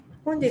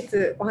本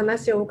日お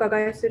話をお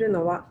伺いする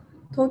のは、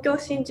東京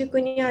新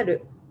宿にあ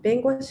る弁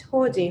護士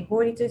法人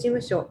法律事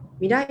務所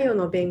未来世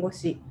の弁護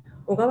士、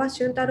小川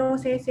俊太郎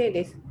先生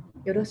です。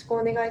よろしく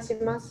お願いし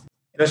ます。よ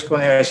ろしくお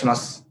願いしま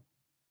す。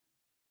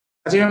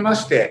はじめま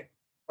して、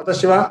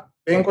私は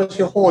弁護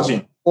士法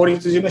人法律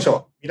事務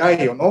所未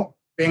来世の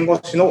弁護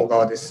士の小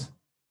川です。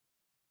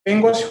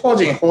弁護士法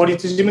人法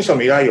律事務所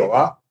未来世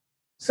は、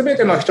すべ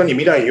ての人に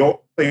未来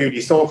をという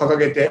理想を掲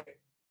げて、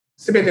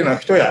すべての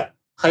人や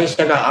会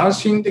社が安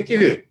心でき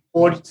る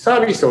法律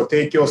サービスを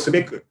提供す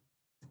べく、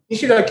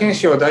西田健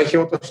氏を代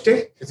表とし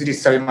て設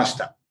立されまし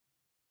た。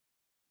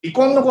離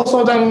婚のご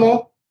相談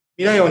も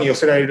未来世に寄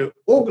せられる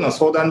多くの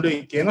相談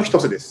類型の一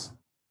つです。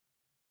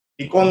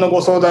離婚の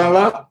ご相談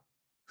は、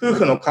夫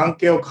婦の関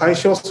係を解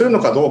消するの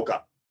かどう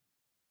か、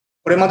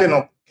これまで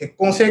の結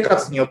婚生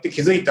活によって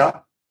築い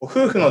た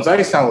夫婦の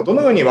財産をど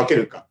のように分け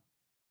るか、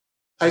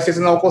大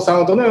切なお子さ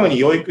んをどのように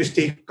養育し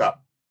ていくか、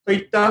と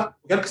いった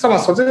お客様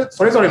そ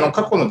れぞれの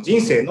過去の人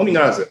生のみ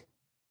ならず、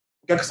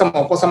お客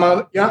様、お子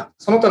様や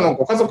その他の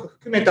ご家族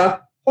含め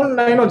た本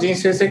来の人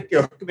生設計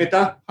を含め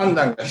た判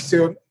断が必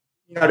要に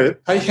な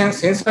る大変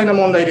繊細な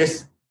問題で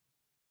す。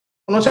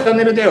このチャン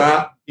ネルで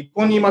は、離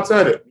婚にまつ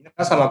わる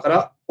皆様か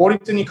ら法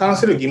律に関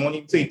する疑問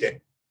につい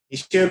て、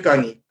1週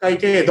間に1回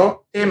程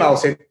度テーマを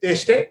設定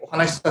してお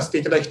話しさせて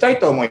いただきたい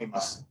と思いま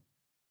す。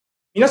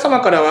皆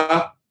様から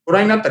はご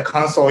覧になった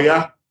感想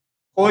や、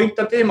こういっ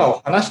たテーマ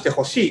を話して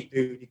ほしいと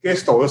いうリクエ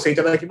ストをお寄せい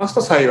ただきます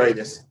と幸い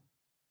です。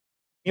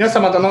皆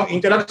様とのイ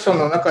ンタラクション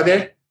の中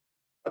で、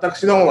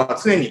私どもは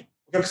常に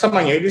お客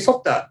様に寄り添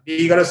った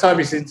リーガルサー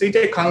ビスについ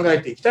て考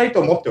えていきたい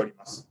と思っており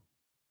ます。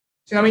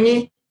ちなみ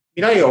に、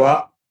未来世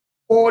は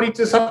法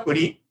律サプ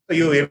リと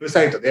いうウェブ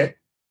サイトで、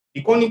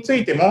離婚につ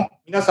いても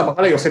皆様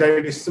から寄せら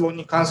れる質問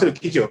に関する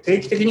記事を定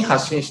期的に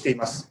発信してい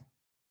ます。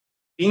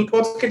リンク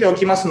をつけてお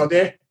きますの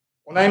で、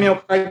お悩みを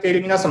抱えてい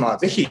る皆様は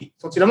ぜひ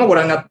そちらもご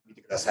覧になってみ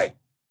てください。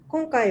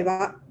今回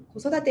は子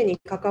育てに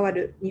関わ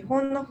る日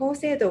本の法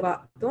制度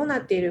がどうな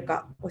っている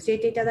か教え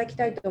ていただき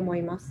たいと思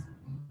います。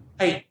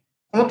はい、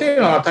このテ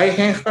ーマは大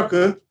変深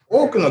く、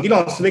多くの議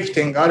論すべき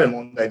点がある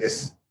問題で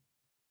す。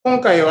今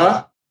回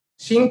は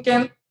親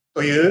権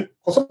という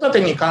子育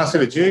てに関す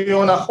る重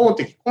要な法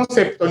的コン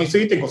セプトにつ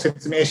いてご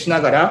説明し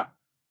ながら、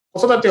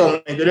子育て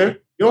をめぐ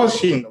る両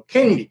親の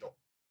権利と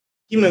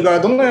義務が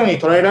どのように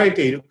捉えられ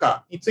ている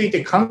かについ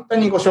て簡単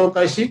にご紹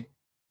介し、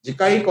次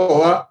回以降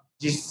は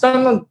実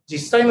際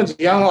の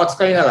事案を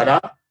扱いなが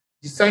ら、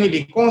実際に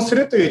離婚す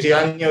るという事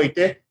案におい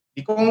て、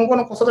離婚後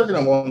の子育て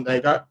の問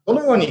題がど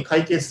のように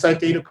解決され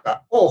ている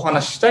かをお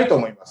話ししたいと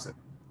思います。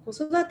子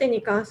育て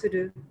に関す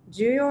る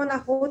重要な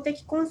法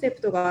的コンセ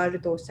プトがある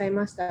とおっしゃい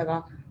ました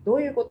が、ど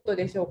ういうこと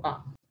でしょう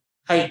か。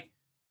はい。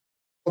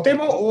とて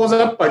も大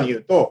雑把に言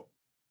うと、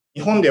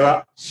日本で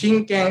は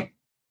親権、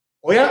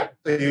親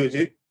と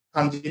いう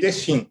漢字で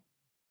親、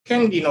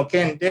権利の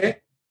権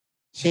で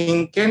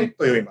親権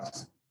と呼びま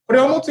す。これ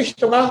を持つ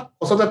人が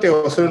子育て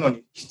をするの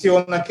に必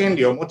要な権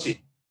利を持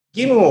ち、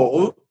義務を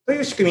負うとい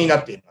う仕組みにな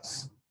っていま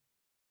す。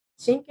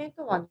親権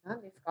とは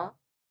何ですか？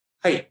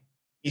はい。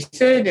未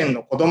成年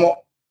の子ど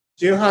も、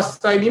18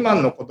歳未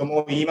満の子ども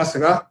を言います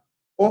が、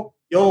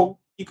養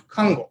育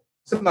看護、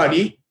つま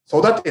り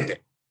育て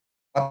て、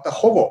また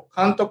保護、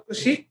監督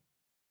し、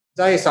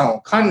財産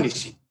を管理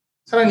し、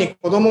さらに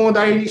子どもを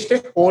代理し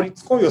て法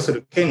律行為をす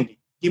る権利、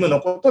義務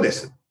のことで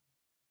す。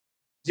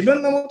自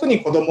分のもと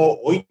に子ども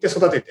を置いて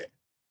育てて、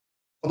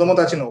子ども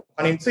たちのお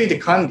金について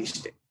管理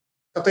して、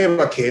例え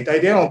ば携帯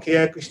電話を契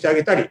約してあ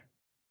げたり、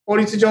法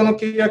律上の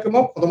契約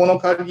も子どもの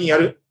代わりにや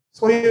る、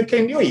そういう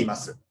権利を言いま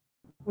す。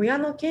親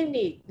の権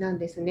利なん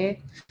ですね。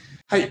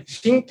はい、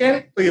親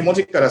権という文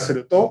字からす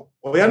ると、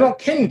親の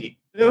権利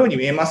のように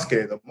見えますけ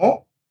れど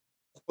も、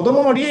子ど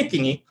もの利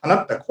益にかな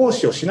った行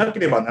使をしなけ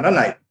ればなら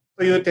ない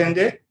という点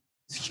で、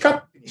好き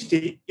勝手にし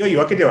て良い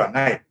わけでは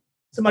ない。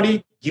つま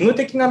り、義務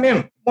的な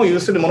面も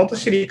有するものと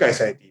して理解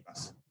されていま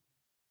す。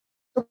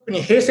特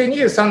に平成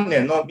23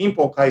年の民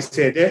法改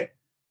正で、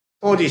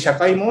当時社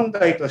会問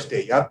題とし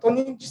てやっと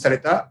認知され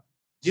た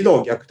児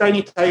童虐待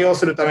に対応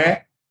するた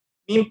め、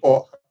民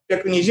法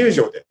820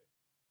条で、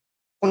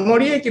この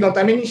利益の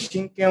ために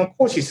親権を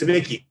行使す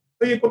べき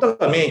ということ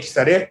が明記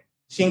され、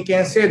親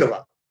権制度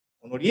が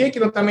この利益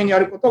のためにあ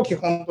ることを基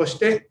本とし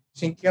て、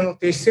親権の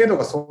停止制度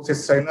が創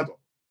設されるなど、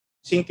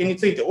親権に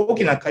ついて大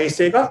きな改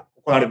正が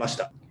行われまし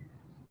た。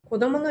子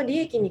どもの利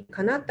益に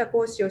かなった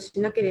行使をし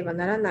なければ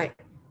ならない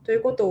とい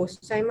うことをおっし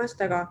ゃいまし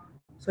たが、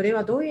それ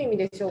はどういう意味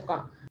でしょう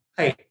か。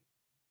はい。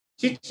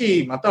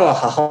父または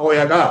母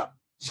親が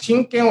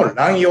親権を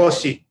乱用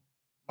し、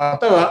ま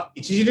たは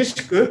著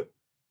しく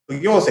不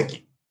業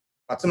績、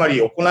つま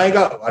り行い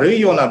が悪い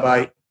ような場合、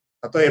例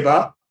え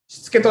ば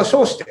しつけと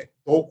称して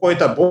度を超え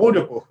た暴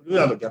力を振るう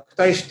など虐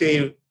待してい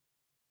る。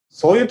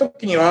そういう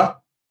時に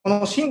は、こ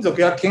の親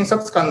族や検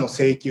察官の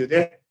請求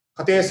で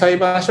家庭裁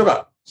判所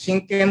が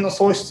親権の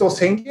喪失を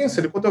宣言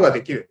することが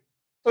できる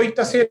といっ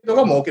た制度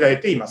が設けられ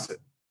ていま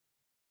す。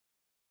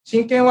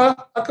親権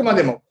はあくま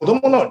でも子ど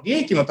もの利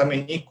益のため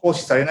に行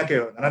使されなけれ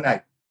ばならな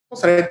いと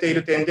されてい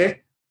る点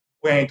で、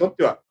親にとっ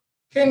ては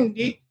権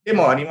利で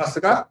もあります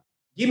が、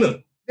義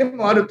務で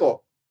もある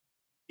と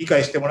理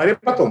解してもらえれ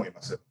ばと思い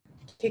ます。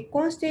結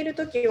婚している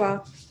とき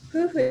は、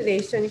夫婦で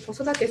一緒に子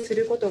育てす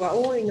ることが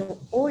多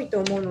いと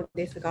思うの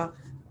ですが、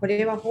こ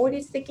れは法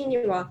律的に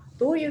は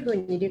どういうふう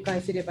に理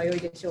解すればよい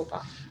でしょう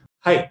か。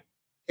はい。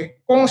結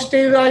婚し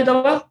ている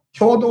間は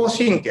共同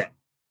親権、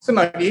つ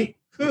まり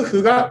夫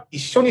婦が一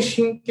緒に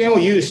親権を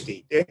有して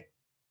いて、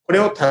これ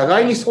を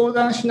互いに相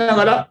談しな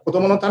がら子ど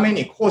ものため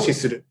に行使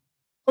する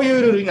とい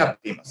うルールになっ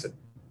ています。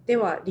で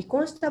は、離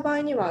婚した場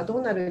合にはど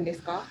うなるんで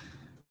すか。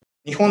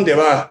日本で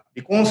は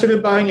離婚す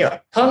る場合に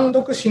は単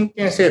独親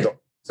権制度、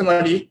つ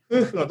まり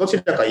夫婦のどち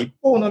らか一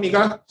方のみ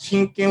が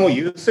親権を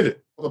有す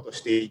ることと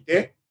してい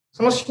て、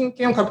その親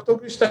権を獲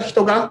得した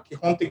人が基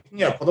本的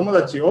には子ども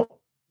たちを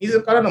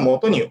自らのも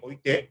とに置い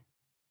て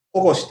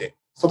保護して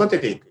育て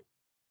ていく。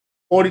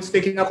法律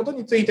的なこと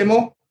について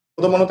も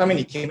子どものため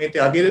に決め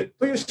てあげる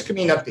という仕組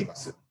みになっていま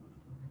す。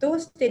どう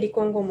して離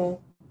婚後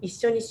も一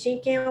緒に親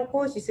権を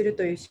行使する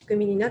という仕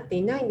組みになって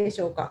いないんでし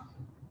ょうか。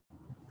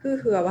夫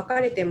婦は別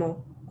れて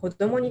も子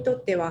どもにと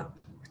っては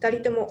2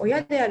人とも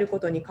親であるこ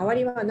とに変わ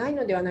りはない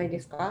のではないで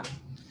すか。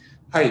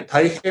はい、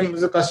大変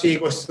難しい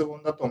ご質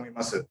問だと思い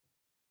ます。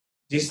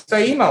実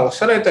際今おっ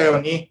しゃられたよ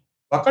うに、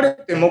別れ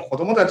ても子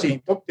どもたちに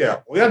とって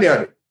は親であ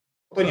る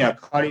ことには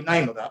変わりな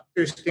いのだ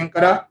という視点か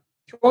ら、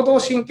共同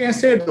親権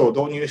制度を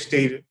導入し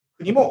ている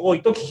国も多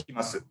いと聞き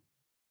ます。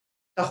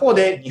他方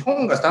で、日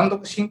本が単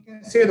独親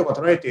権制度が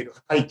取られている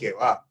背景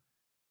は、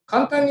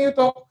簡単に言う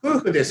と、夫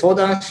婦で相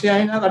談し合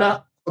いなが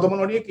ら子ども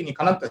の利益に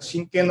かなった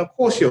親権の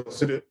行使を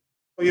する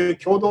という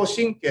共同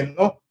親権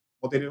の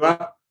モデル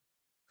は、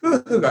夫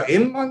婦が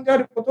円満であ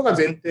ることが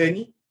前提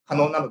に可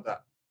能なの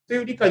だとい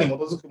う理解に基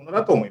づくもの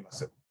だと思いま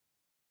す。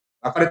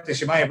別れて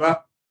しまえ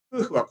ば、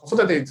夫婦は子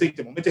育てについ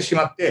て揉めてし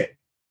まって、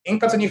円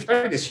滑に2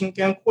人で親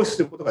権を行使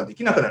することがで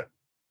きなくなる。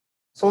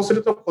そうす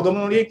ると、子ど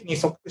もの利益に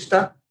即し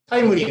たタ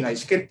イムリーな意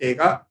思決定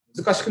が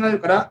難しくなる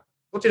から、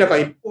どちらか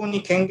一方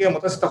に権限を持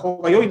たせた方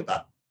が良いの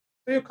だ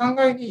という考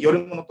えによ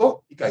るもの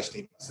と理解して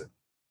います。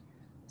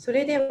そ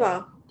れで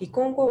は、離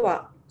婚後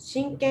は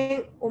親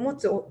権を持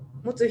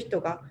つ人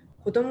が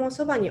子どもを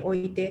そばに置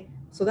いて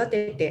育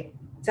てて、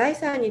財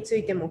産につ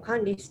いても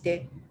管理し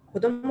て子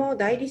どもを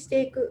代理し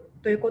ていく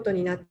ということ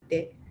になっ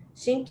て、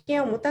親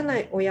権を持たな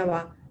い親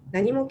は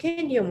何も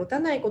権利を持た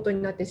ないこと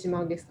になってし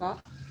まうんですか。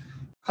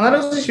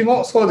必ずし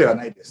もそうでは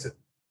ないです。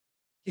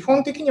基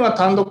本的には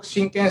単独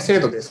親権制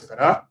度ですか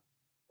ら、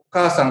お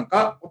母さん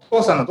かお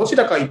父さんのどち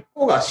らか一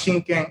方が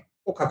親権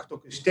を獲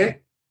得し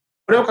て、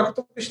これを獲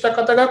得した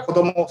方が子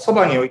どもをそ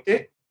ばに置い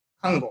て、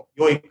看護、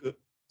養育、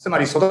つま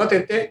り育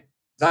てて、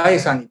財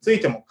産につい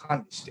ても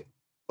管理して、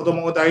子ど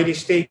もを代理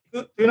してい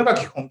くというのが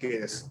基本形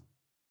です。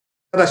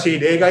ただし、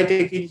例外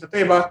的に例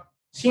えば、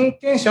親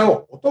権者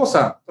をお父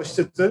さんとし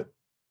つつ、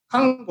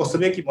看護す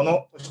べきも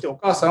のとしてお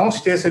母さんを指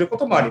定するこ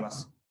ともありま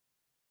す。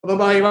この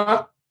場合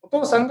は、お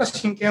父さんが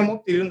親権を持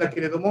っているんだ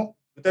けれども、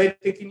具体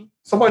的に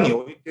そばに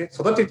置いて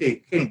育てて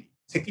いく権利、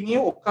責任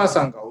をお母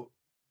さんが負う。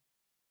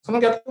その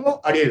逆も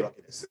あり得るわ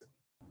けです。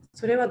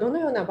それはどの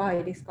ような場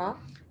合ですか。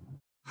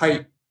は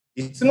い。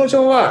実務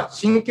上は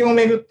親権を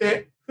めぐっ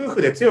て夫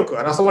婦で強く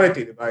争われて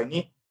いる場合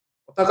に、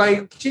お互い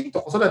がきちん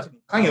と子育て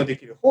に関与で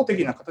きる法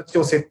的な形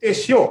を設定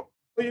しよ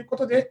うというこ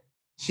とで、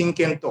親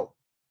権と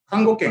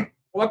看護権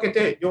を分け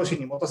て両親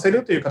に持たせ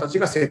るという形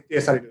が設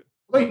定される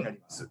ことになり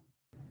ます。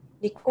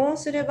離婚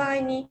する場合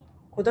に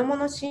子ども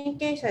の親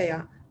権者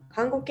や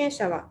看護権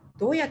者は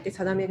どうやって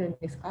定めるん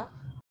ですか。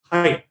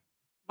はい。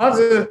ま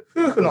ず、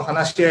夫婦の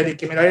話し合いで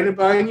決められる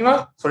場合に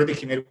は、それで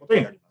決めること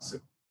になりま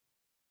す。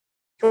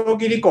協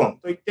議離婚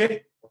といっ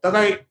て、お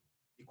互い離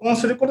婚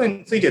すること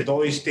について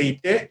同意してい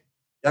て、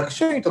役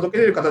所に届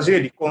け出る形で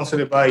離婚す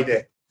る場合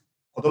で、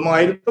子供が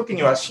いるとき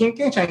には親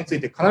権者につ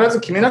いて必ず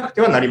決めなく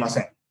てはなりま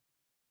せん。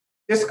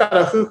ですか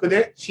ら夫婦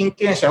で親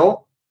権者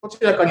をどち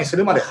らかにす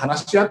るまで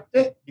話し合っ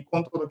て離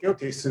婚届を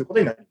提出すること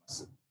になりま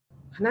す。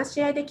話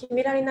し合いで決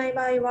められない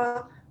場合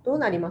はどう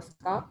なります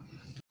か。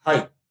は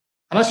い。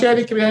話し合い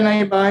で決められな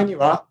い場合に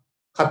は、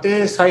家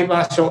庭裁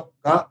判所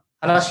が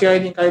話し合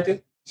いに変え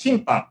て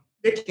審判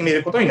で決め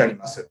ることになり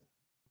ます。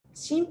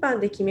審判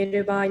で決め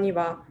る場合に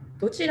は、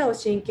どちらを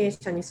親権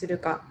者にする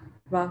か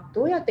は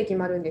どうやって決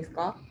まるんです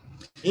か。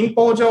民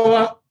法上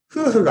は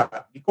夫婦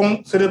が離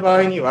婚する場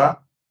合に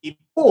は、一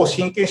方を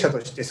親権者と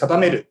して定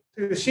める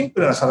というシン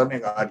プルな定め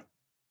があり、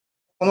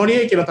この利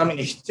益のため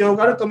に必要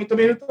があると認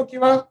めるとき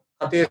は、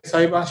家庭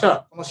裁判所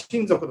はこの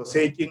親族の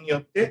請求によ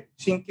って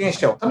親権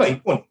者を他の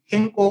一方に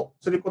変更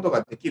すること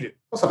ができる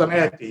と定め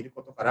られている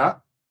ことか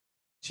ら、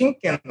親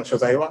権の所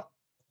在は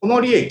こ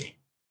の利益、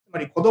つま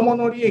り子ども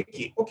の利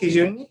益を基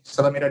準に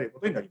定められる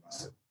ことになりま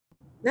す。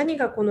何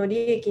がこの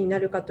利益にな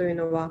るかという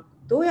のは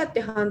どうやっ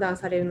て判断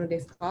されるので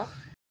すか。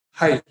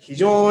はい、非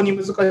常に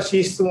難し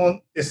い質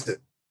問で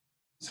す。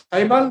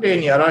裁判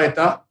例に現れ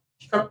た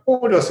比較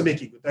考慮すべ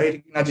き具体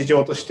的な事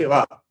情として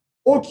は、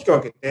大きく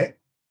分けて、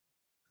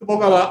父母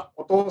側、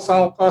お父さ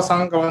んお母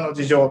さん側の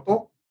事情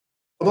と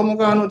子ども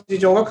側の事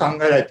情が考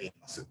えられてい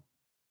ます。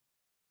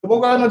父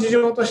母側の事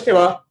情として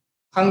は、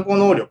看護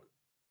能力、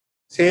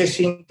精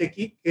神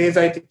的、経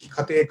済的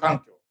家庭環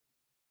境、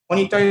子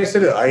に対す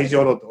る愛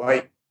情の度合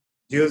い、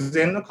従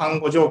前の看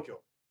護状況、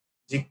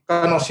実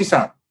家の資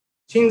産、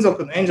親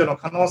族の援助の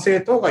可能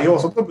性等が要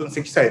素と分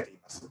析されてい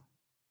ます。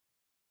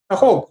他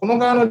方、この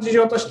側の事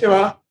情として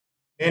は、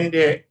年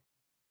齢、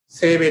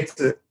性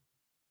別、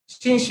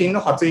心身の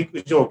発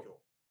育状況、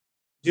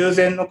従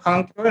前の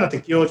環境への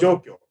適応状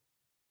況、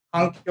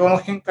環境の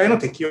変化への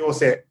適応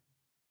性、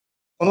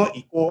この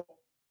意向、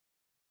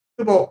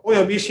父母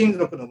及び親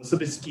族の結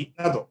びつき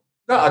など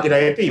が挙げら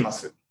れていま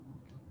す。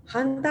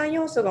判断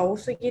要素が多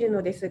すぎる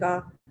のです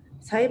が、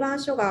裁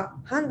判所が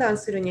判断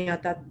するにあ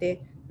たっ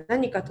て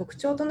何か特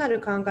徴とな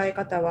る考え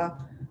方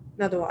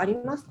などあり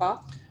ます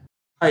か？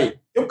はい、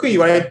よく言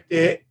われ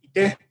てい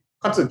て、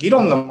かつ議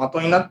論の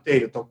的になってい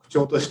る特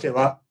徴として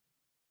は、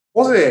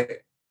母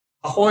性、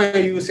母親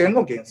優先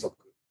の原則、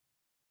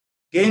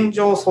現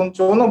状尊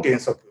重の原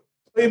則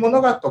というも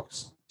のが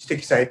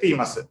指摘されてい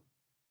ます。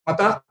ま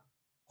た、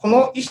こ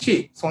の意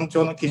思尊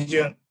重の基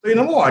準という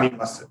のもあり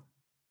ます。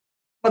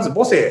まず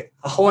母性、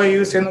母親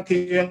優先の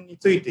基準に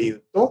ついて言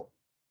うと、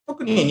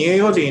特に乳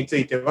幼児につ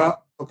いて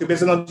は、特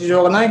別の事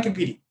情がない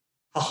限り、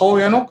母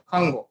親の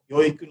看護、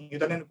養育に委ね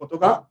ること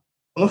が、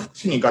この福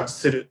祉に合致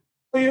する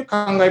という考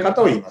え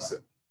方を言いま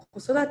す。子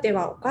育て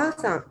はお母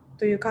さん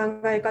という考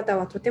え方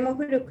はとても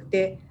古く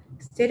て、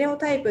ステレオ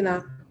タイプ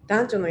な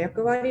男女の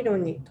役割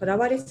論にとら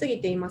われす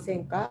ぎていませ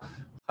んか？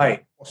は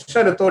い、おっし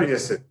ゃる通りで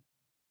す。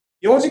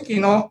幼児期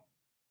の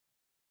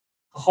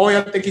母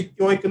親的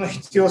教育の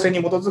必要性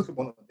に基づく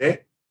もの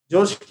で、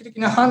常識的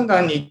な判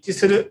断に一致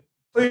する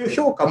という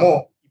評価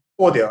も一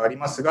方ではあり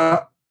ます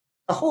が、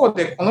他方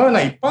でこのよう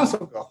な一般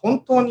則が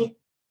本当に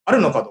あ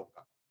るのかどう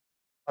か、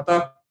ま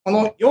た、こ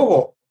の養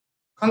護、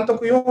監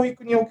督養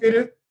育におけ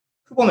る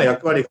父母の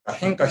役割が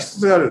変化し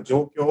つつある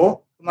状況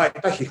を踏まえ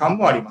た批判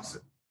もありま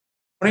す。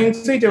これに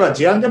ついては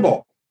事案で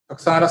もたく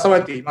さん争わ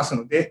れています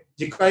ので、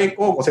次回以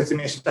降ご説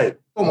明したいと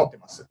思ってい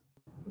ます。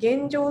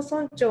現状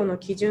尊重の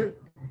基準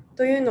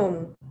というの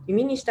を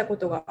耳にしたこ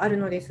とがある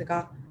のです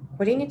が、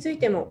これについ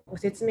てもご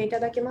説明い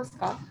ただけます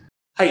か？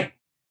はい。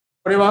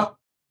これは、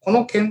こ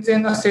の健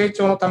全な成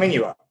長のために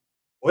は、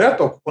親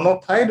と子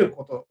の絶える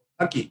こと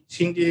なき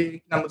心理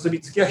的な結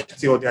びつきが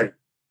必要であり、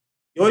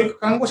養育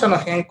看護者の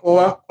変更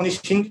は子に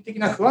心理的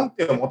な不安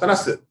定をもたら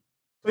す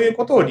という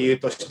ことを理由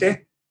とし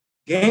て、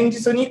現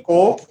実に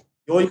子を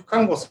養育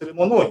看護する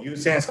ものを優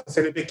先さ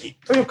せるべき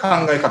という考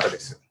え方で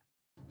す。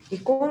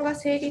離婚が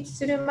成立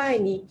する前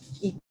に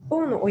一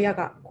方の親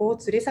が子を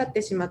連れ去っ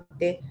てしまっ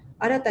て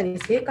新たに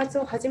生活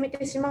を始め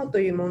てしまうと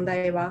いう問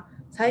題は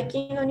最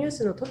近のニュー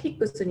スのトピッ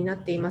クスになっ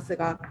ています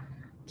が、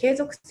継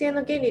続性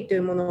の原理とい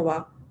うもの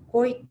は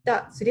こういっ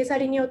た連れ去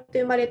りによっ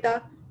て生まれ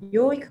た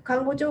養育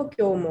看護状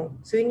況も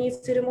追認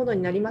するもの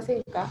になりませ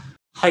んか？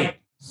は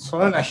い。そ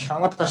のような批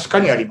判は確か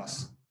にありま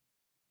す。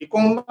離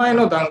婚前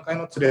の段階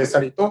の連れ去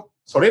りと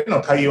それへ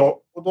の対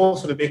応をどう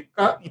するべき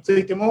かにつ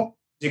いても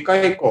次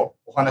回以降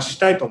お話しし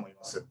たいと思い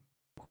ます。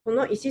こ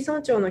の意思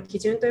尊重の基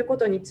準というこ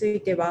とにつ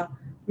いては、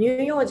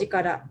乳幼児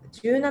から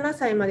17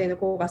歳までの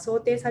子が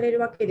想定される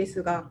わけで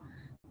すが、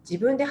自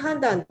分で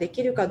判断で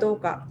きるかどう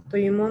かと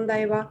いう問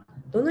題は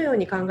どのよう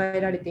に考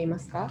えられていま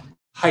すか？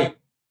はい。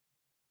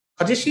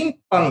家事審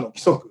判の規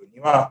則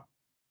には、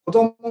子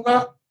ども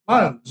が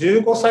満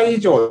15歳以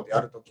上で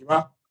あるとき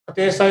は、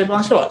家庭裁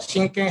判所は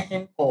親権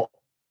変更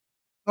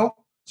の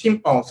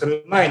審判をす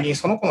る前に、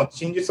その子の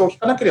陳述を聞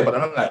かなければな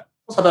らない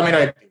と定めら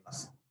れていま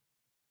す。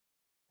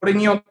これ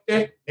によっ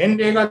て、年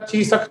齢が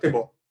小さくて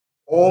も、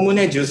おおむ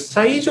ね10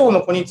歳以上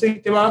の子につ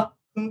いては、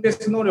分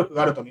別能力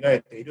があると見ら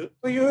れている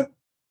という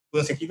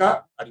分析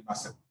がありま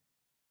す。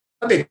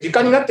さて、時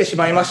間になってし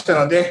まいました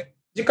ので、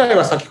次回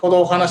は先ほ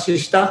どお話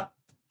しした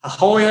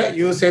母親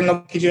優先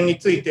の基準に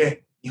つい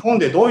て、日本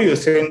でどういう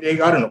先例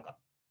があるのか、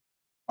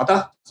ま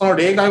たその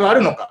例外はあ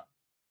るのか、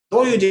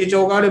どういう事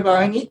情がある場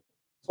合に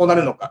そうな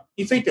るのか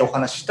についてお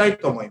話ししたい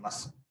と思いま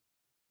す。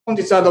本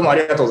日はどうもあ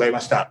りがとうございま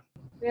した。あ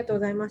りがとう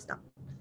ございました。